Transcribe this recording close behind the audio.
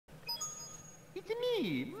It's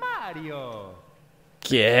me, Mario.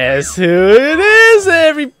 Guess who it is,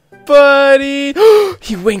 everybody?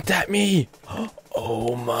 He winked at me.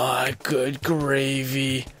 Oh my good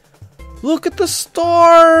gravy. Look at the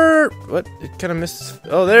star. What? It kind of missed.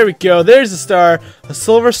 Oh, there we go. There's a star. A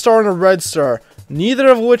silver star and a red star. Neither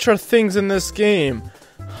of which are things in this game.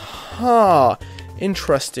 Huh.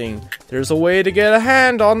 Interesting. There's a way to get a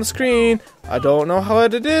hand on the screen. I don't know how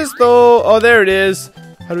it is, though. Oh, there it is.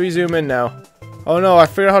 How do we zoom in now? Oh, no. I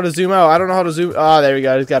figured out how to zoom out. I don't know how to zoom. Oh, there we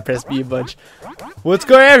go. I just got to press B a bunch. What's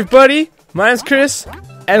going on, everybody? My name's Chris,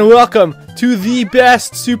 and welcome to the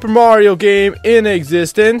best Super Mario game in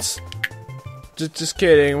existence. Just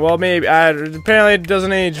kidding. Well, maybe. Apparently, it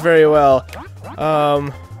doesn't age very well.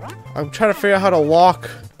 I'm trying to figure out how to lock.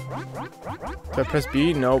 Do I press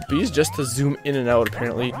B? No, B is just to zoom in and out,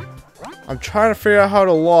 apparently. I'm trying to figure out how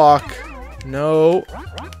to lock. No.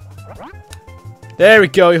 There we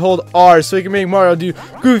go. You hold R so you can make Mario do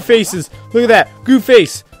goofy faces. Look at that. Goof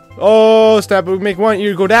face. Oh, snap. We make one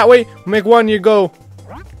ear go that way. We make one ear go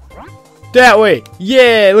that way.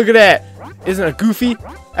 Yeah, look at that. Isn't it goofy?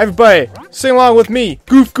 Everybody, sing along with me.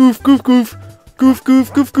 Goof, goof, goof, goof. Goof,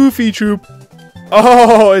 goof, goof, goofy troop.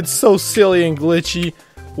 Oh, it's so silly and glitchy.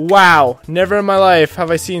 Wow, never in my life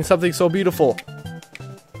have I seen something so beautiful.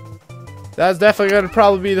 That's definitely going to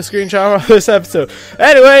probably be the screenshot of this episode.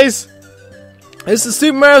 Anyways, this is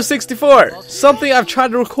Super Mario 64. Something I've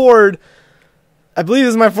tried to record. I believe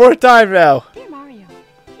this is my 4th time now. Dear Mario,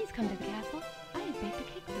 please come to the castle. I have baked a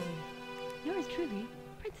cake for you. Yours truly,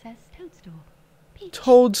 Princess Toadstool. Peach.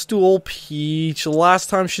 Toadstool Peach. Last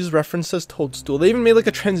time she's referenced as Toadstool. They even made like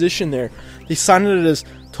a transition there. They signed it as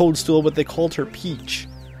Toadstool, but they called her Peach.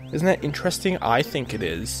 Isn't that interesting? I think it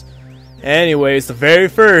is. Anyways, the very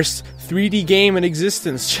first 3D game in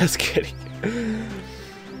existence. Just kidding.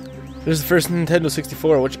 There's the first Nintendo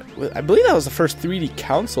 64, which I believe that was the first 3D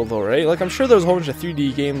console, though, right? Like, I'm sure there was a whole bunch of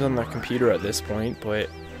 3D games on the computer at this point, but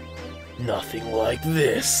nothing like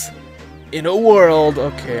this in a world.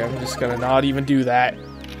 Okay, I'm just gonna not even do that.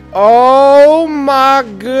 Oh my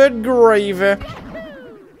good gravy!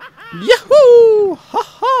 Yahoo! Ha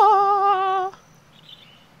ha!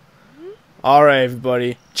 Alright,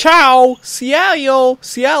 everybody. Ciao! Ciao!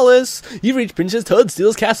 Cialis! You've reached Princess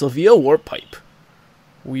Toadstool's castle via warp pipe.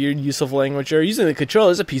 Weird use of language there. Using the controller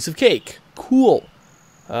as a piece of cake. Cool.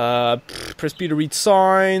 Press B to read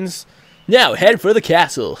signs. Now, head for the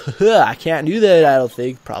castle. I can't do that, I don't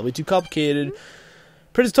think. Probably too complicated.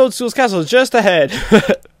 Princess Toadstool's castle is just ahead.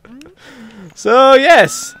 So,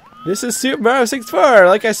 yes. This is Super Mario 64.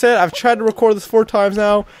 Like I said, I've tried to record this 4 times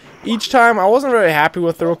now. Each time, I wasn't very happy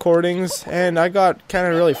with the recordings, and I got kind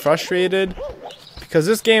of really frustrated because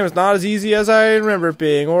this game is not as easy as I remember it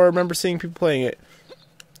being, or remember seeing people playing it.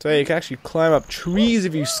 So yeah, you can actually climb up trees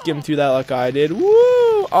if you skim through that like I did. Woo!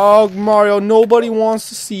 Oh, Mario, nobody wants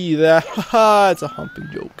to see that. Haha, it's a humping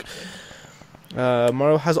joke.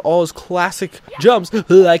 Mario has all his classic jumps,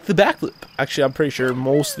 like the backflip. Actually, I'm pretty sure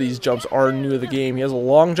most of these jumps are new to the game. He has a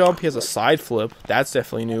long jump, he has a side flip. That's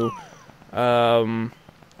definitely new.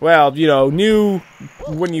 Well, you know, new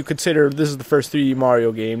when you consider this is the first 3D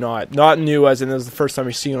Mario game, not new as in this is the first time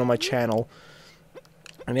you've seen it on my channel.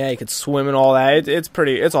 And yeah, you could swim and all that.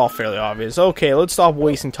 It's all fairly obvious. Okay, let's stop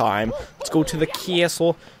wasting time. Let's go to the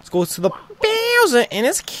castle. Let's go to the Bowser and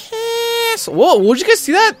his castle. Whoa, would you guys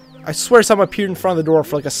see that? I swear something appeared in front of the door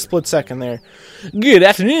for like a split second there. Good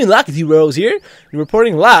afternoon, Lucky Rose here. You're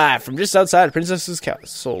reporting live from just outside Princess's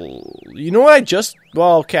castle. You know what I just...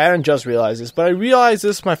 Well, okay, I didn't just realize this, but I realized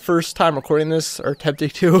this is my first time recording this, or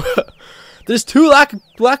attempting to. There's 2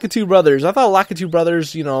 Lakitu brothers. I thought Lakitu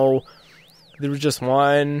brothers, you know... There was just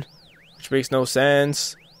one, which makes no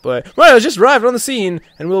sense. But Mario just arrived on the scene,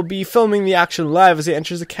 and we'll be filming the action live as he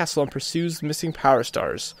enters the castle and pursues missing power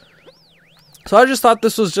stars. So I just thought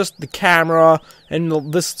this was just the camera,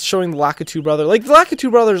 and this showing the Lakitu brother. Like, the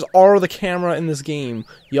Lakitu brothers are the camera in this game.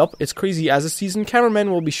 Yup, it's crazy. As a seasoned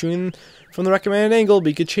cameraman, we'll be shooting from the recommended angle, but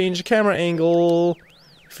you could change the camera angle.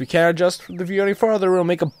 If we can't adjust the view any farther, we'll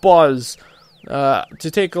make a buzz. To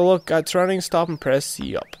take a look at surroundings, stop and press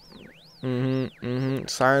C up.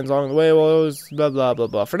 Signs along the way, well, blah, blah, blah,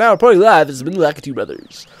 blah. For now, reporting live, this has been the Lakitu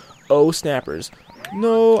brothers. Oh, snappers.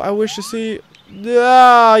 No, I wish to see...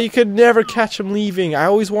 Ah, you could never catch him leaving. I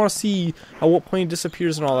always want to see at what point he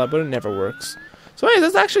disappears and all that, but it never works. So, hey,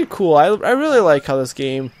 that's actually cool. I really like how this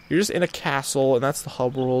game... You're just in a castle, and that's the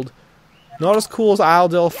hub world. Not as cool as Isle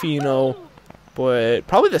Delfino, but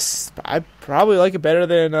probably this... I probably like it better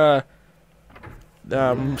than,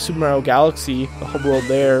 Super Mario Galaxy, the hub world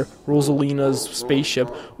there, Rosalina's spaceship.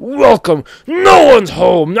 Welcome! No one's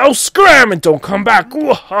home! Now scram and don't come back!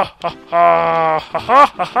 And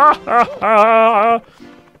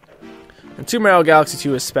Super Mario Galaxy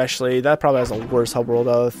 2 especially, that probably has the worst hub world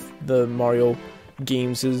out of the Mario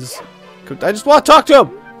games. I just want to talk to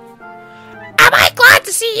him! Am I glad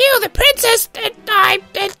to see you, the princess,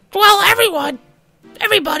 well,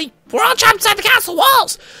 everybody. We're all trapped inside the castle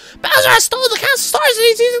walls. Bowser has stolen the castle stars and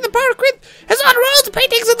he's using the power grid as on roll to paint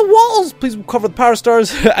things on the walls. Please cover the power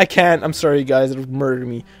stars. I can't. I'm sorry, guys. It'll murder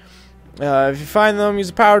me. If you find them, use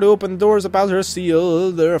the power to open the doors that Bowser has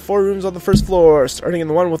sealed. There are 4 rooms on the first floor, starting in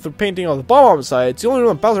the one with the painting of the bomb on the side. It's the only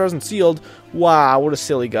room that Bowser hasn't sealed. Wow, what a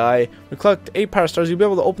silly guy. When you collect 8 power stars, you'll be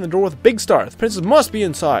able to open the door with a big star. The princess must be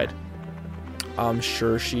inside. I'm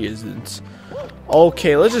sure she isn't.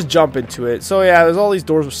 Okay, let's just jump into it. So yeah, there's all these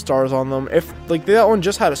doors with stars on them. If like that one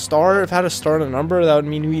just had a star, if it had a star and a number, that would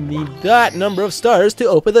mean we need that number of stars to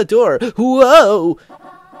open the door. Whoa!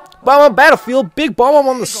 Bomb on battlefield, big bomb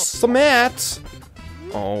on the cement.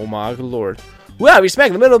 Oh my lord. Well, we smack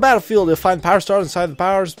in the middle of the battlefield. You'll find power stars inside the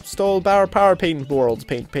power stole power paint worlds.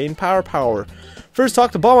 Paint power. First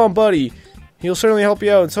talk to Bomb Buddy. He'll certainly help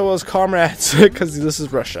you out, and so will his comrades, because this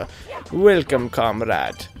is Russia. Welcome,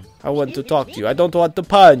 comrade. I want to talk to you. I don't want to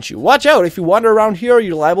punch you. Watch out! If you wander around here,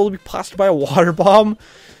 you're liable to be plastered by a water bomb.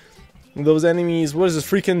 Those enemies, what is this,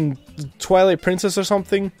 freaking Twilight Princess or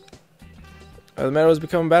something? The meadows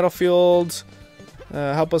become battlefields.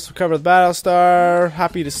 Help us recover the battle star.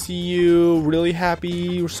 Happy to see you. Really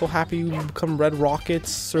happy. We're so happy we become red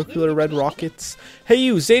rockets. Circular red rockets. Hey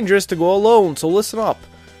you, it's dangerous to go alone, so listen up.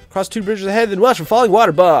 Cross 2 bridges ahead, then watch for falling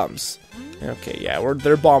water bombs. Okay, yeah,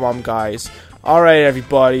 they're bomb guys. Alright,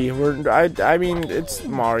 everybody. I mean, it's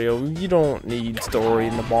Mario. You don't need story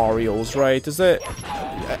in the Marios, right? Is it?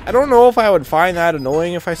 I don't know if I would find that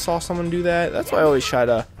annoying if I saw someone do that. That's why I always try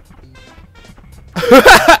to.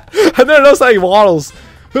 I never noticed how he waddles.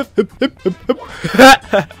 Oh,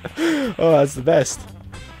 that's the best.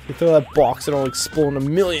 You throw that box and it'll explode into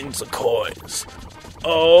millions of coins.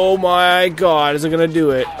 Oh my god, is it gonna do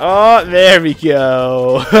it? Oh, there we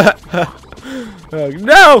go. Oh,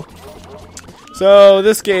 no! So,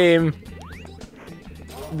 this game,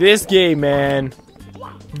 man,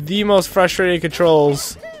 the most frustrating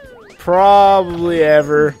controls probably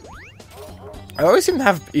ever. I always seem to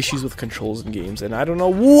have issues with controls in games, and I don't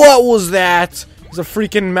know what was that. There's a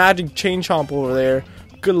freaking magic chain chomp over there.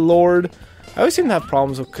 Good lord. I always seem to have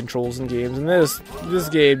problems with controls in games, and this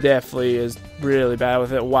game definitely is really bad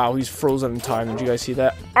with it. Wow, he's frozen in time. Did you guys see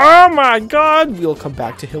that? Oh my god! We'll come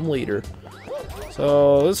back to him later.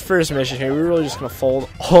 So, this first mission here, we're really just gonna follow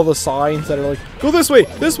all the signs that are like, go this way,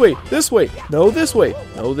 this way, this way, no this way,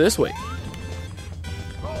 no this way.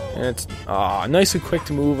 And it's nice and quick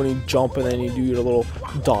to move when you jump and then you do your little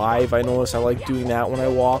dive. I notice I like doing that when I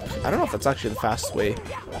walk. I don't know if that's actually the fastest way.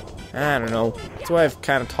 I don't know. That's what I've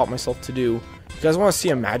kind of taught myself to do. You guys want to see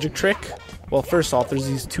a magic trick? Well, first off, there's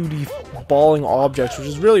these 2D balling objects, which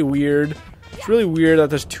is really weird. It's really weird that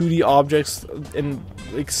there's 2D objects in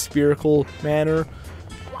like spherical manner.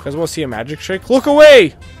 You guys want to see a magic trick? Look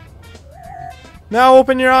away! Now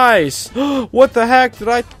open your eyes! What the heck? Did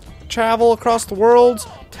I travel across the world?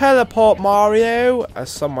 Teleport, Mario, as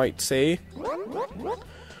some might say.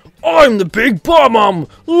 I'm the Big Bomb,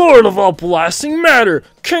 Lord of all blasting matter,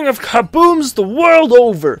 King of kabooms the world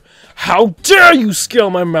over. How dare you scale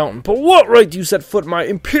my mountain? But what right do you set foot in my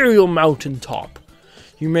imperial mountaintop?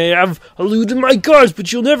 You may have eluded my guards,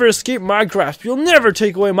 but you'll never escape my grasp. You'll never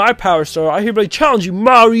take away my power star. I hereby challenge you,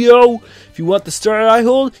 Mario. If you want the star I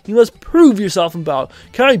hold, you must prove yourself in battle.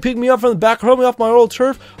 Can you pick me up from the back, hurl me off my royal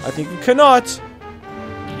turf? I think you cannot.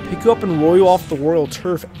 Pick you up and roll you off the royal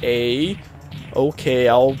turf, eh? Okay,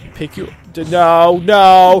 I'll pick you. No,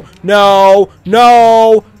 no, no,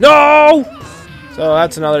 no, no! So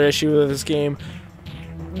that's another issue with this game.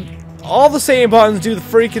 All the same buttons do the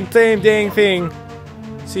freaking same dang thing.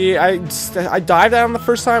 See, I dived out on the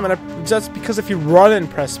first time, and that's because if you run and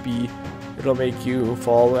press B, it'll make you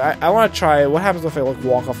fall. I want to try it. What happens if I like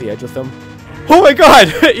walk off the edge with him? Oh my god!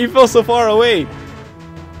 He fell so far away.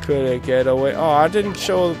 Couldn't get away. Oh, I didn't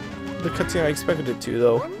show the cutscene I expected it to,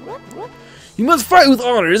 though. You must fight with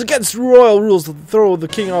honor. It's against royal rules to throw the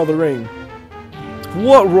king out of the ring.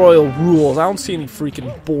 What royal rules? I don't see any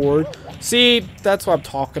freaking board. See, that's what I'm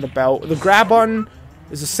talking about. The grab button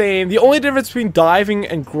is the same. The only difference between diving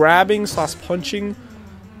and grabbing / punching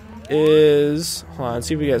is... Hold on, let's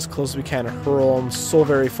see if we get as close as we can and hurl them so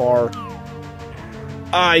very far.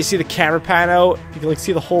 Ah, you see the camera pan out? You can like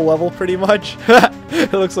see the whole level pretty much.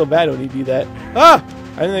 It looks so bad when you do that. Ah!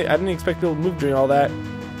 I didn't expect people to move during all that.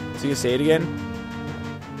 So you can say it again.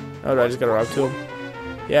 Oh, I just gotta run up to him.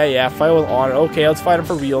 Yeah, fight with honor. Okay, let's fight him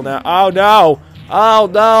for real now. Oh no! Oh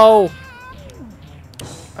no!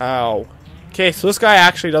 Ow. Okay, so this guy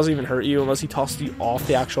actually doesn't even hurt you unless he tosses you off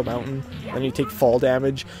the actual mountain. Then you take fall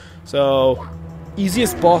damage. So,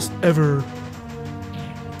 easiest boss ever.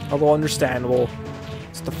 Although understandable.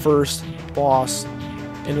 It's the first boss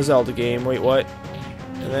in a Zelda game. Wait, what?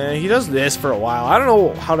 And then he does this for a while. I don't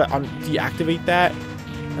know how to deactivate that.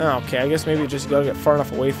 Oh, okay, I guess maybe just gotta get far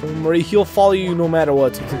enough away from him, or he'll follow you no matter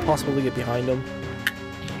what, so it's impossible to get behind him.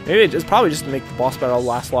 Maybe it's probably just to make the boss battle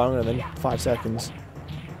last longer than 5 seconds.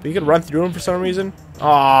 But you could run through him for some reason.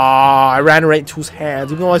 Ah, I ran right into his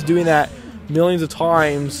hands, even though I was doing that millions of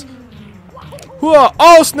times. Whoa,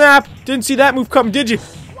 oh snap! Didn't see that move coming, did you?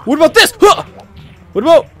 What about this? Huh! What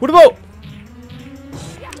about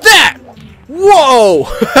that? Whoa!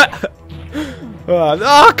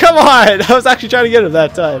 Oh, come on! I was actually trying to get him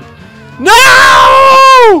that time.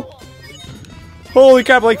 No! Holy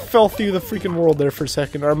crap, I like fell through the freaking world there for a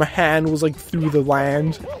second. Or my hand was like through the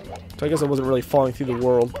land. So I guess I wasn't really falling through the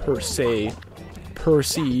world per se.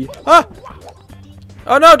 Ah!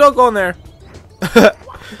 Oh no, don't go in there.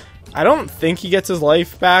 I don't think he gets his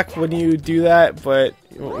life back when you do that, but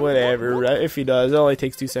whatever. If he does, it only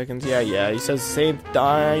takes 2 seconds. Yeah, he says the same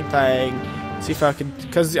darn thing. See if I can,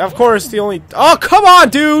 because of course the only. Oh come on,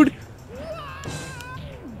 dude!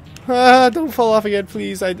 Don't fall off again,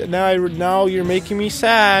 please. Now you're making me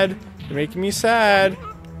sad. You're making me sad.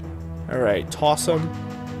 All right, toss him.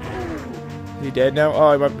 Is he dead now?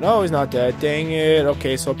 Oh, no, he's not dead. Dang it.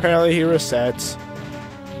 Okay, so apparently he resets.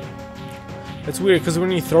 It's weird because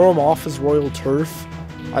when you throw him off his royal turf,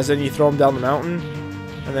 as in you throw him down the mountain,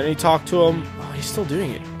 and then you talk to him. Oh, he's still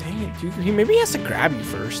doing it. Dang it, dude. Maybe he has to grab you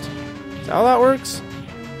first. Is that how that works?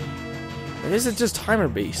 Or is it just timer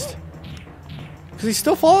based? Because he's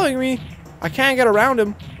still following me. I can't get around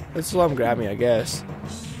him. Let's let him grab me, I guess.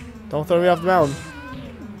 Don't throw me off the mountain.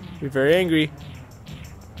 Be very angry.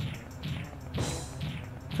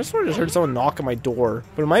 I sort of just heard someone knock at my door,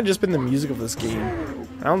 but it might have just been the music of this game.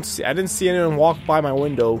 I didn't see anyone walk by my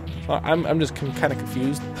window. So I'm just kind of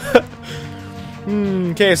confused.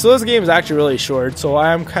 Okay, so this game is actually really short, so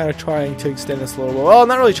I'm kind of trying to extend this a little bit. Well, I'm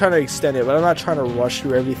not really trying to extend it, but I'm not trying to rush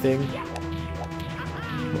through everything.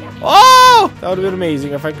 Oh! That would have been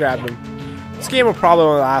amazing if I grabbed him. This game will probably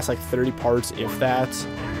only last like 30 parts, if that.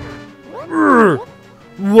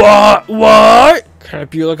 What? Can't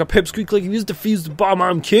be like a pipsqueak like you used to defuse the bomb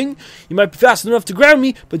arm king. You might be fast enough to ground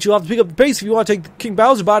me, but you'll have to pick up the pace if you want to take the King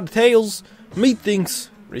Bowser by the tails. Me thinks.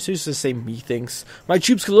 Racer used to say me thinks. My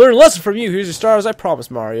troops can learn a lesson from you. Here's your stars, I promise,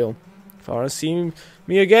 Mario. If I want to see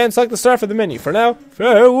me again, select the star for the menu. For now,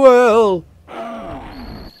 farewell.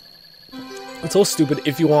 It's so stupid.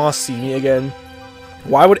 If you want to see me again,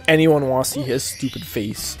 why would anyone want to see his stupid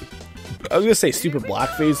face? I was going to say stupid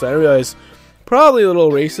black face, but I realized probably a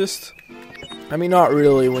little racist. I mean, not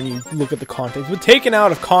really when you look at the context, but taken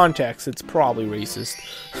out of context, it's probably racist.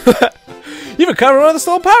 You've uncovered one of the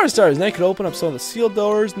stolen power stars. Now you can open up some of the sealed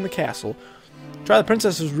doors in the castle. Try the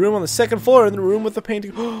princess's room on the 2nd floor in the room with the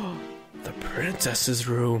painting. The princess's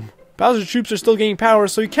room. Bowser's troops are still gaining power,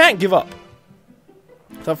 so you can't give up.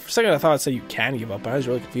 For a second I thought I'd say you can give up, but I was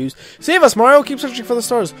really confused. Save us, Mario! Keep searching for the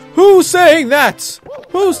stars. Who's saying that?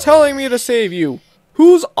 Who's telling me to save you?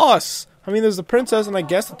 Who's us? I mean, there's the princess and I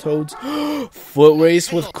guess the toads. Foot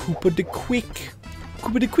race with Koopa the Quick.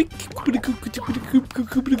 Koopa the Quick.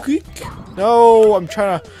 Koopa the Quick. No, I'm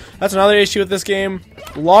trying to. That's another issue with this game.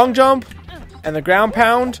 Long jump and the ground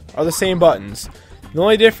pound are the same buttons. The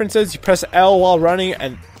only difference is you press L while running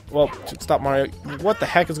and. Well, stop Mario. What the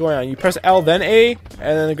heck is going on? You press L then A, and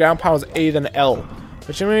then the ground pound is A then L.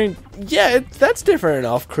 Which I mean, yeah, that's different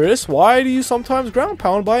enough, Chris. Why do you sometimes ground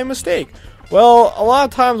pound by mistake? Well, a lot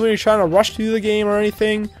of times when you're trying to rush through the game or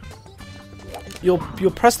anything, you'll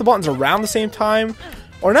press the buttons around the same time,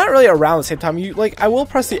 or not really around the same time. I will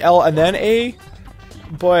press the L and then A,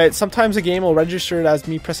 but sometimes the game will register it as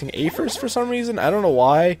me pressing A first for some reason. I don't know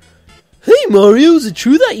why. Hey Mario, is it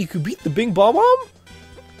true that you could beat the Big Bomb?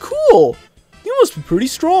 Cool. You must be pretty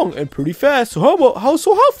strong and pretty fast. So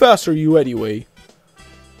how fast are you anyway?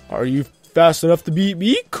 Are you fast enough to beat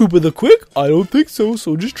me, Koopa the Quick? I don't think so.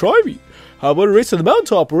 So just try me. How about a race to the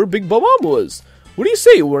mountaintop where Big Bomb was? What do you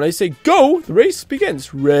say? When I say go, the race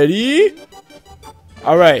begins. Ready?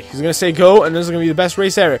 Alright, he's going to say go, and this is going to be the best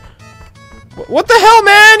race ever. What the hell,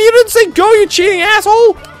 man? You didn't say go, you cheating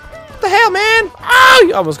asshole! What the hell, man? Ah!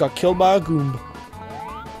 You almost got killed by a goomba.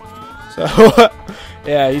 So,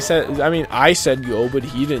 yeah, he said, I mean, I said go, but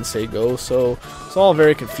he didn't say go, so it's all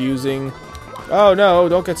very confusing. Oh no,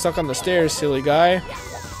 don't get stuck on the stairs, silly guy.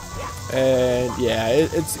 And yeah,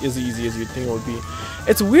 it's as easy as you'd think it would be.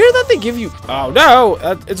 It's weird that they give you... Oh no!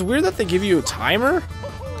 It's weird that they give you a timer.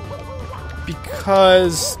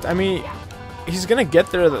 Because, I mean, he's gonna get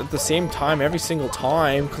there at the same time every single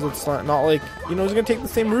time. Because it's not like, you know, he's gonna take the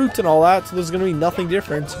same route and all that. So there's gonna be nothing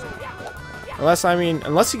different.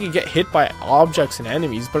 Unless he can get hit by objects and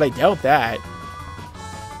enemies. But I doubt that.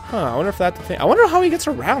 Huh, I wonder if that's the thing. I wonder how he gets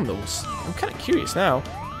around those. I'm kind of curious now.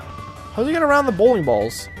 How's he get around the bowling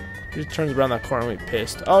balls? He just turns around that corner and he's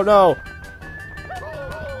pissed. Oh no!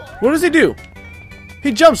 What does he do?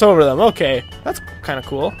 He jumps over them. Okay, that's kind of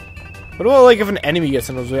cool. What about like if an enemy gets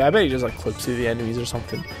in his way? I bet he just like clips through the enemies or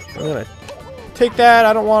something. I'm gonna take that.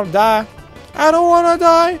 I don't want to die. I don't want to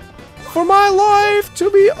die. For my life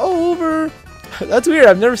to be over. That's weird.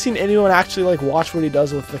 I've never seen anyone actually like watch what he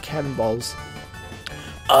does with the cannonballs.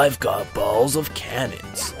 I've got balls of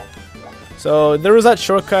cannons. So there was that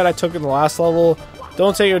shortcut I took in the last level.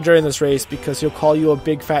 Don't take it during this race because he'll call you a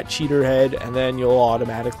big fat cheater head and then you'll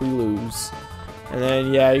automatically lose. And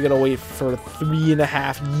then yeah, you're gonna wait for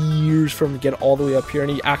 3.5 years for him to get all the way up here and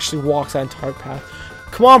he actually walks that entire path.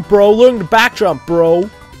 Come on, bro, learn to back jump, bro.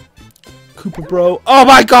 Koopa bro. Oh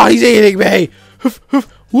my god, he's eating me!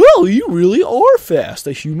 Well, you really are fast.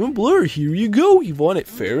 A human blur. Here you go. He won it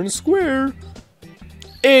fair and square.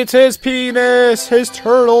 It's his penis! His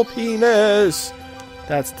turtle penis!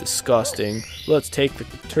 That's disgusting. Let's take the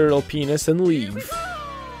turtle penis and leave.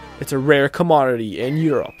 It's a rare commodity in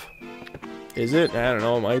Europe. Is it? I don't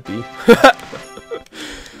know, it might be.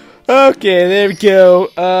 Okay, there we go.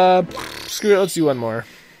 Screw it, let's do one more.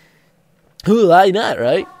 Who why not,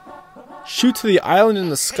 right? Shoot to the island in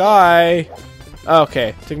the sky.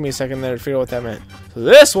 Okay, took me a second there to figure out what that meant. So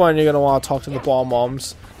this one, you're going to want to talk to the bomb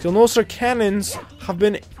bombs. You'll notice our cannons have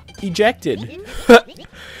been ejected.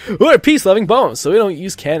 We're peace-loving bombs, so we don't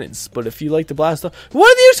use cannons. But if you like to blast off...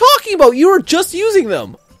 What are you talking about? You were just using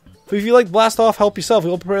them! But if you like to blast off, help yourself.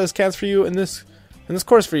 We'll prepare this cannons for you in this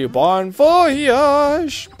course for you. Bon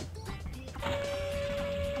voyage!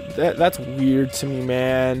 That's weird to me,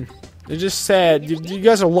 man. They just said, you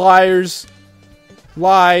guys are liars.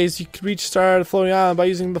 Lies. You could reach the star of the floating island by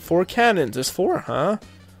using the 4 cannons. There's 4, huh?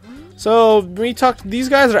 So, we talked. These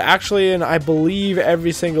guys are actually in, I believe,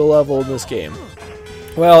 every single level in this game.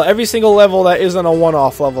 Well, every single level that isn't a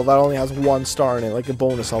one-off level that only has 1 star in it, like a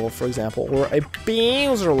bonus level, for example, or a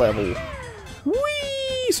Bowser level.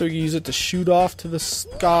 Whee! So you use it to shoot off to the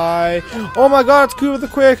sky. Oh my god, it's Koopa the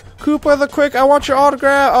Quick! Koopa the Quick, I want your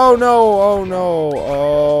autograph! Oh no, oh no,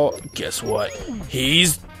 oh... Guess what?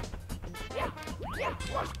 He's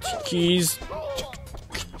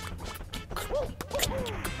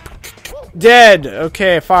dead!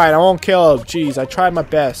 Okay, fine, I won't kill him. Jeez, I tried my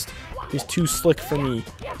best. He's too slick for me.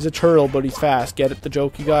 He's a turtle, but he's fast. Get it, the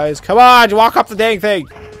joke, you guys? Come on, walk up the dang thing!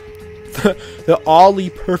 The ollie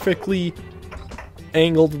perfectly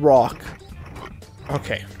angled rock.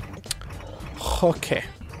 Okay. Okay.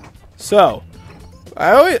 So,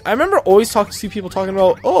 I remember always see people talking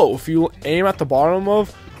about, oh, if you aim at the bottom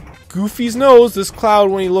of Goofy's nose, this cloud,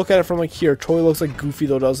 when you look at it from like here, totally looks like Goofy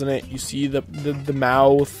though, doesn't it? You see the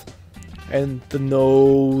mouth and the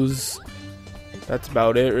nose. That's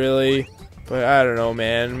about it, really. But I don't know,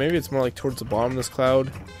 man. Maybe it's more like towards the bottom of this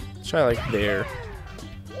cloud. Let's try like there.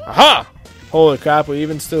 Aha! Holy crap, we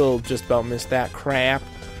even still just about missed that crap.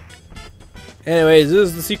 Anyways, this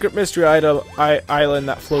is the secret mystery island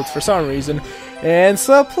that floats for some reason. And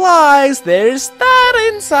supplies, there's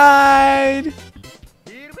that inside.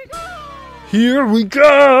 Here we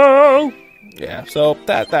go! Yeah, so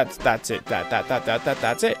that's it.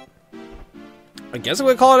 That's it. I guess I'm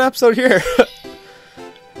gonna call it an episode here.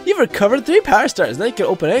 You've recovered 3 power stars. Now you can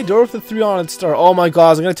open any door with a 3-on star. Oh my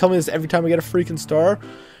god, I'm gonna tell me this every time I get a freaking star.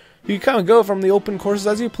 You can come and go from the open courses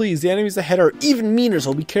as you please. The enemies ahead are even meaner,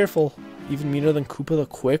 so be careful. Even meaner than Koopa the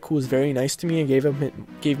Quick, who was very nice to me and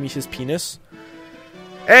gave me his penis.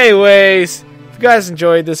 Anyways, if you guys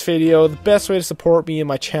enjoyed this video, the best way to support me and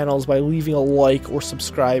my channel is by leaving a like or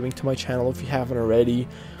subscribing to my channel if you haven't already.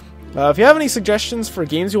 If you have any suggestions for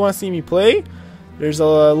games you want to see me play, there's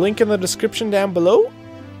a link in the description down below.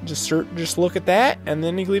 Just look at that, and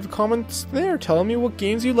then you can leave a comment there telling me what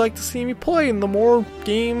games you'd like to see me play. And the more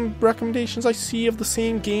game recommendations I see of the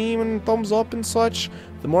same game and thumbs up and such,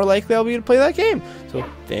 the more likely I'll be to play that game. So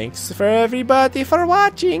thanks for everybody for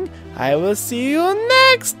watching. I will see you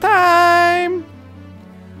next time.